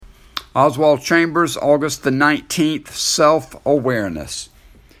Oswald Chambers, August the 19th, self-awareness.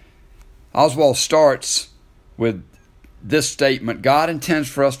 Oswald starts with this statement: God intends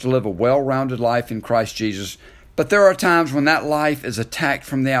for us to live a well-rounded life in Christ Jesus, but there are times when that life is attacked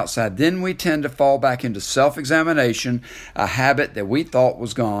from the outside. Then we tend to fall back into self-examination, a habit that we thought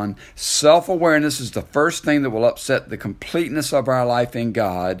was gone. Self-awareness is the first thing that will upset the completeness of our life in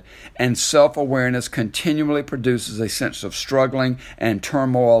God, and self-awareness continually produces a sense of struggling and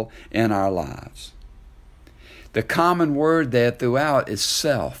turmoil in our lives. The common word there throughout is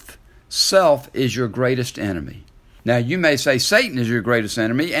self. Self is your greatest enemy. Now, you may say Satan is your greatest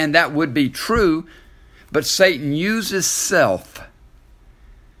enemy, and that would be true, but Satan uses self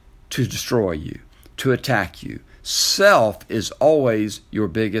to destroy you, to attack you. Self is always your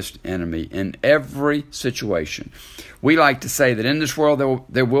biggest enemy in every situation. We like to say that in this world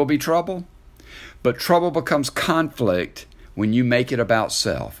there will be trouble, but trouble becomes conflict when you make it about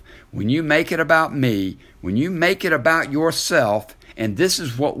self. When you make it about me, when you make it about yourself, and this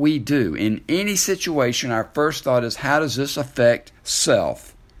is what we do. In any situation, our first thought is, how does this affect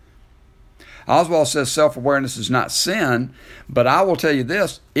self? Oswald says self-awareness is not sin, but I will tell you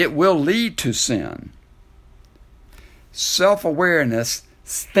this, it will lead to sin. Self-awareness,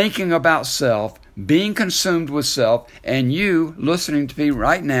 thinking about self, being consumed with self, and you listening to me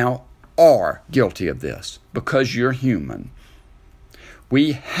right now are guilty of this because you're human.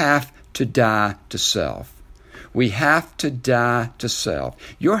 We have to die to self. We have to die to self.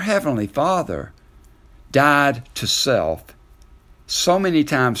 Your Heavenly Father died to self so many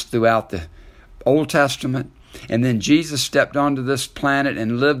times throughout the Old Testament, and then Jesus stepped onto this planet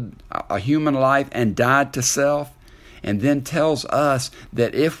and lived a human life and died to self, and then tells us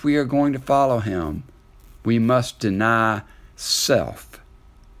that if we are going to follow Him, we must deny self,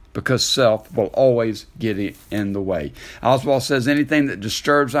 because self will always get in the way. Oswald says anything that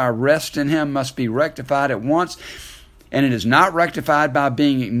disturbs our rest in Him must be rectified at once, and it is not rectified by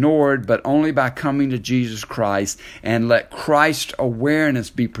being ignored, but only by coming to Jesus Christ and let Christ awareness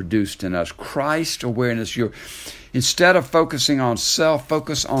be produced in us. Christ awareness. Instead of focusing on self,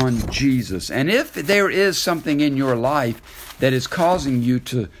 focus on Jesus. And if there is something in your life that is causing you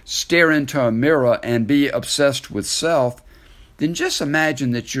to stare into a mirror and be obsessed with self, then just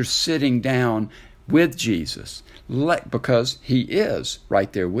imagine that you're sitting down with Jesus, because He is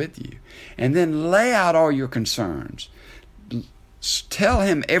right there with you. And then lay out all your concerns. Tell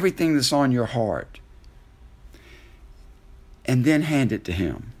Him everything that's on your heart. And then hand it to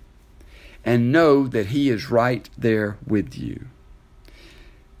Him. And know that He is right there with you.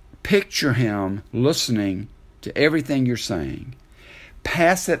 Picture Him listening to everything you're saying.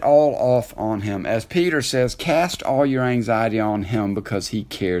 Pass it all off on Him. As Peter says, cast all your anxiety on Him because He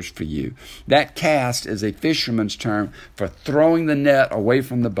cares for you. That cast is a fisherman's term for throwing the net away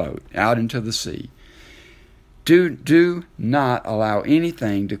from the boat out into the sea. Do not allow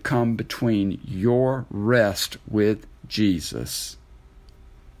anything to come between your rest with Jesus.